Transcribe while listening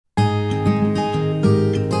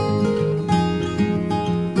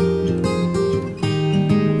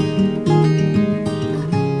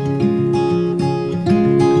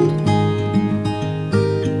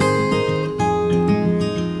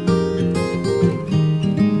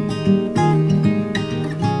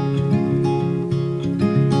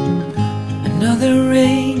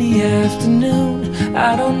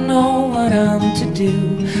I don't know what I'm to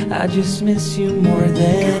do. I just miss you more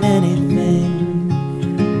than anything.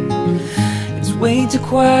 It's way too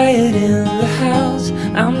quiet in the house.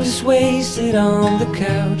 I'm just wasted on the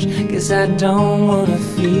couch. Guess I don't wanna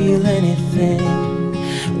feel anything.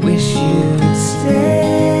 Wish you'd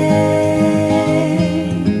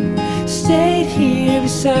stayed here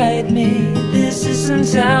beside me. This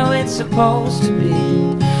isn't how it's supposed to be.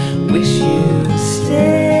 Wish you'd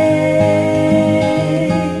stayed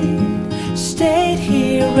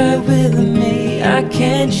here right with me. I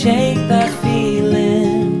can't shake that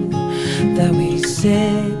feeling that we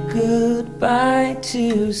said goodbye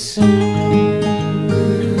too soon.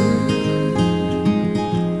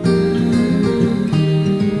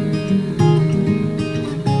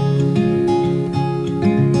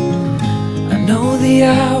 The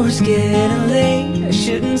hour's getting late. I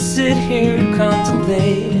shouldn't sit here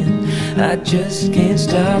contemplating. I just can't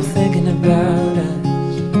stop thinking about us.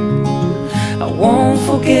 I won't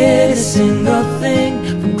forget a single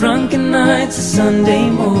thing, from drunken nights to Sunday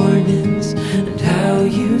mornings, and how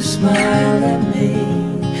you smile at me.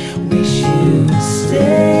 Wish you'd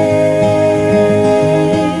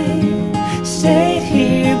stayed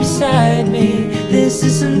here beside me. This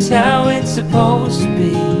isn't how it's supposed to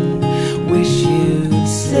be. Wish you'd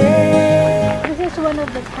stay. This is one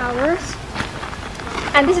of the towers,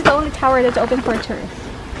 and this is the only tower that's open for tourists.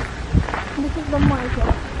 And this is the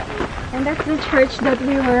market, and that's the church that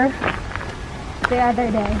we were the other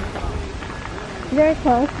day. Very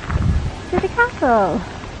close to the castle.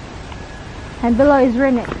 And below is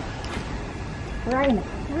Renix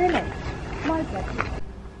Market.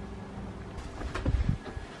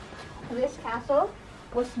 This castle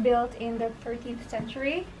was built in the 13th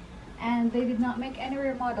century. And they did not make any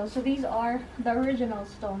remodels. So these are the original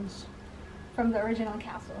stones from the original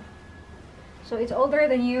castle. So it's older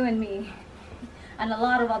than you and me and a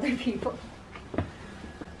lot of other people.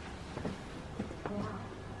 Wow.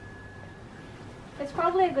 It's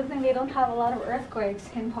probably a good thing they don't have a lot of earthquakes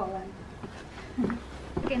in Poland.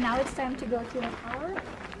 Okay, now it's time to go to the tower.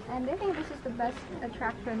 And I think this is the best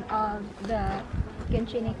attraction of the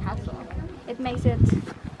Chęciny Castle. It makes it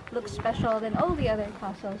look special than all the other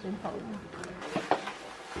castles in Poland.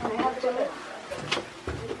 And I have to look.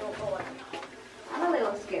 I'm a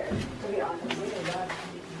little scared, to be honest.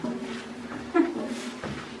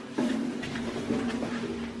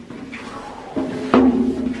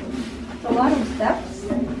 It's a lot of steps,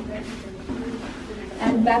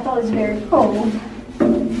 and Bethel is very cold.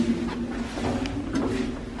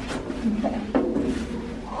 Okay.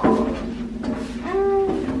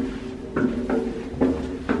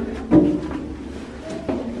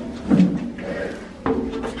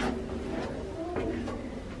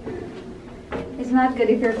 It's not good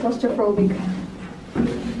if you're claustrophobic.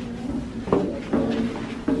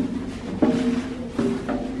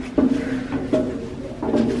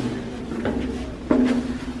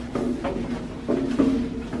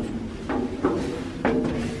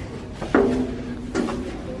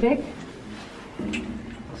 Big.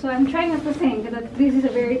 So I'm trying not to think that this is a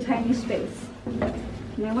very tiny space.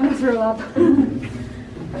 And I want to throw up.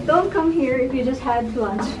 Don't come here if you just had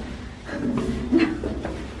lunch.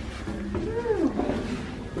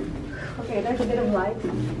 Okay, there's a bit of light.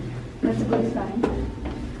 That's a good sign.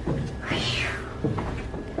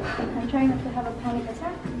 I'm trying not to have a panic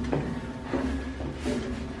attack.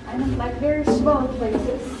 I don't like very small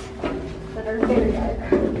places that are very dark.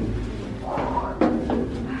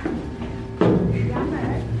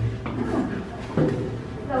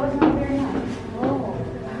 That was not very nice. Oh.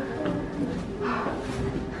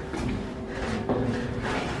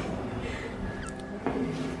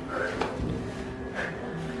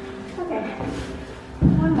 Okay,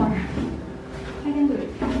 one more. I can do it.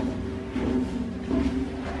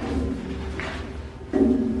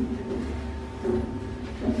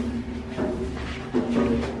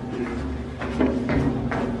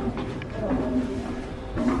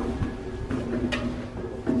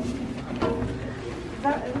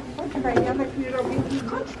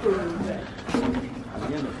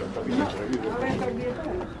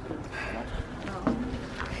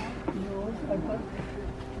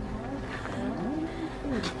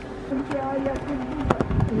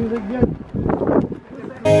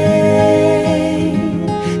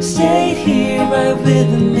 Stayed here right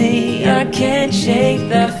with me. I can't shake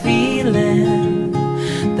that feeling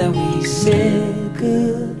that we said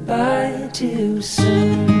goodbye too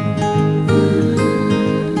soon.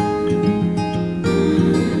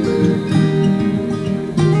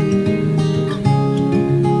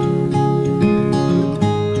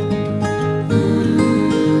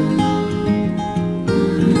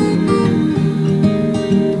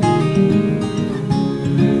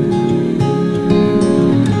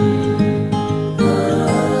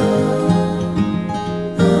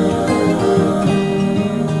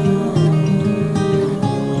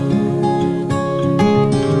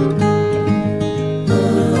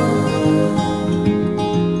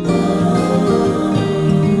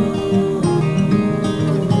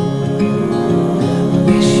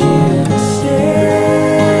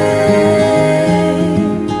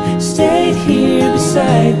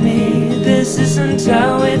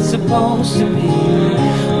 supposed to be.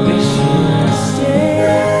 Wish you'd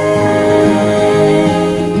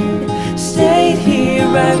stayed here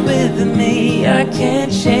right with me. I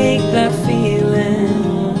can't shake that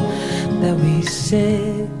feeling that we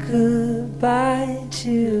said goodbye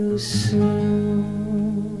too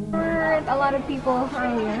soon. There weren't a lot of people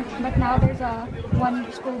earlier, but now there's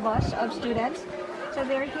one school bus of students, so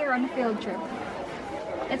they're here on a field trip.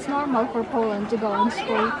 It's normal for Poland to go on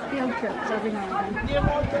school field trips every now and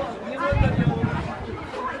then.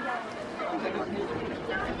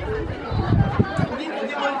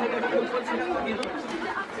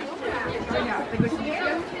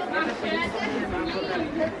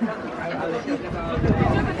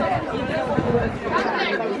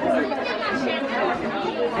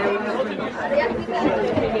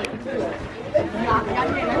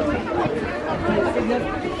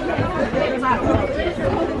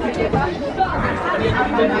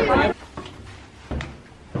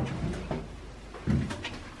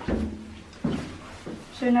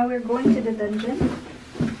 So now we're going to the dungeon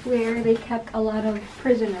where they kept a lot of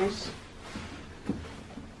prisoners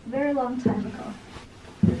very long time ago.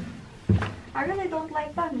 I really don't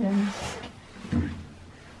like dungeons,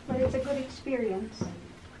 but it's a good experience.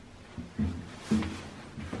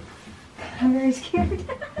 I'm very scared.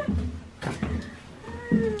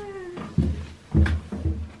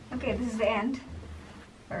 Okay, this is the end.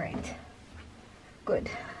 Alright.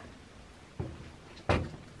 Good.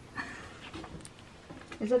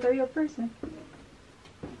 Is that a real person?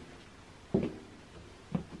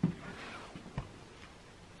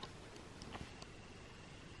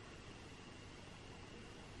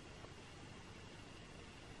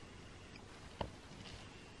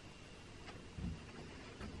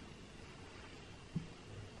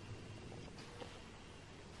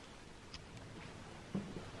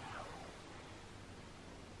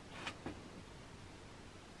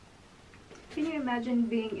 Can you imagine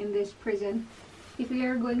being in this prison? If you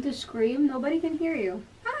are going to scream, nobody can hear you.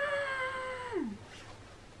 Ah!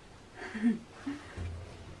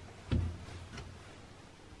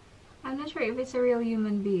 I'm not sure if it's a real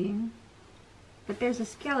human being, but there's a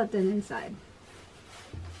skeleton inside.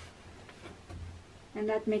 And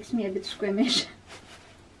that makes me a bit squeamish.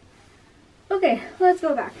 Okay, let's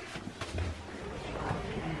go back.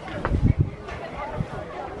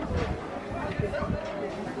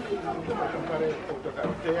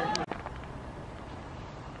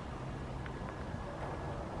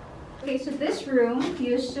 Okay, so this room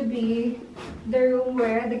used to be the room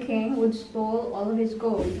where the king would store all of his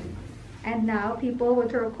gold. And now people would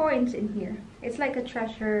throw coins in here. It's like a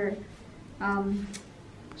treasure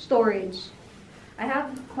storage. I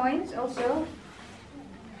have coins also.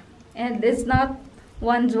 And it's not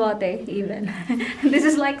 1 zloty even. This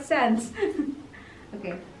is like cents.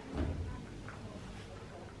 Okay.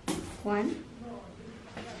 1,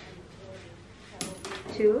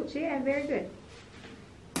 2, see, I'm very good.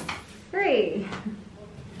 3.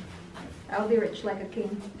 I'll be rich like a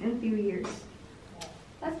king in a few years.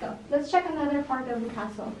 Let's go. Let's check another part of the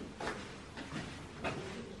castle.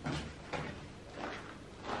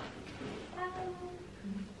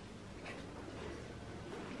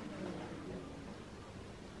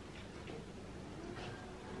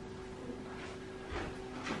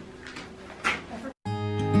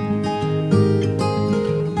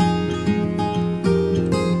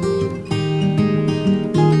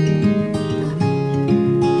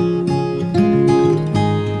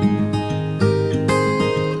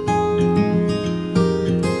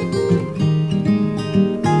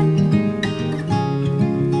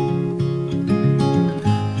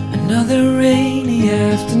 Another rainy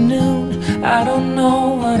afternoon, I don't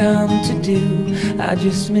know what I'm to do. I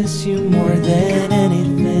just miss you more than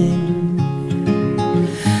anything.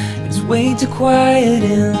 It's way too quiet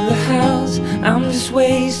in the house, I'm just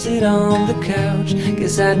wasted on the couch.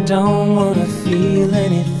 Guess I don't wanna feel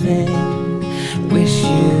anything. Wish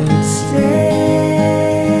you'd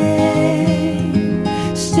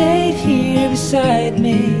stayed here beside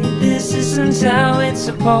me. This isn't how it's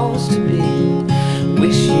supposed to be.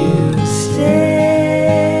 Wish you'd stayed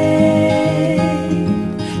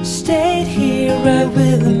here right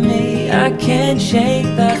with me. I can't shake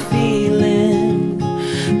that feeling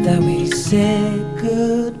that we said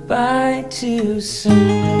goodbye too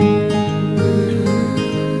soon.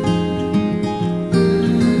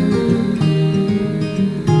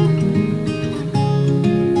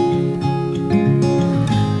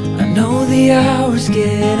 I know the hour's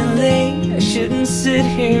getting late, I shouldn't sit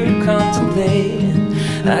here and contemplate.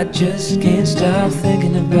 I just can't stop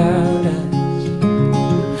thinking about us.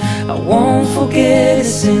 I won't forget a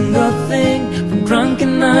single thing, from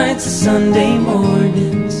drunken nights to Sunday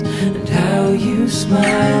mornings. you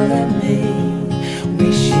smile at me.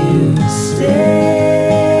 Wish you'd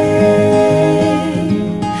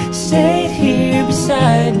stayed here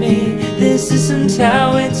beside me. This isn't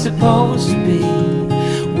how it's supposed to be.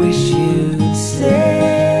 Wish you'd stay.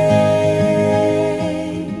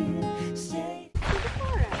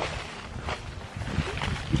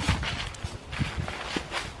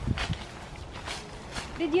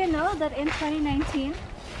 Did you know that in 2019,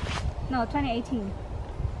 no, 2018,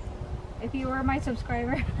 if you were my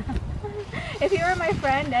subscriber, if you were my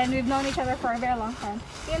friend and we've known each other for a very long time,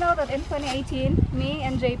 you know that in 2018, me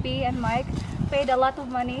and JP and Mike paid a lot of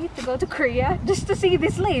money to go to Korea just to see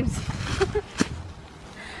these leaves.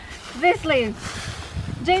 These leaves.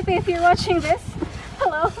 JP, if you're watching this,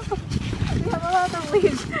 hello. We have a lot of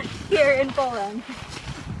leaves here in Poland.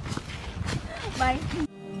 Bye.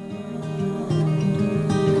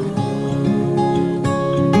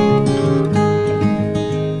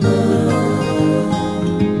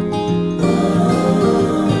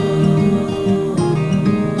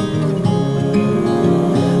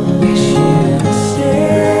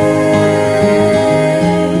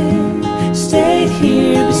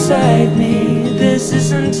 Beside me, this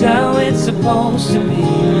isn't how it's supposed to be.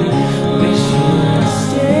 Wish you'd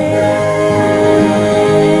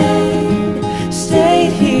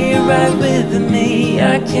stayed here right with me.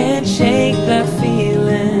 I can't shake that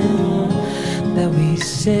feeling that we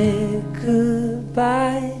said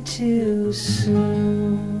goodbye too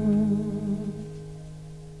soon.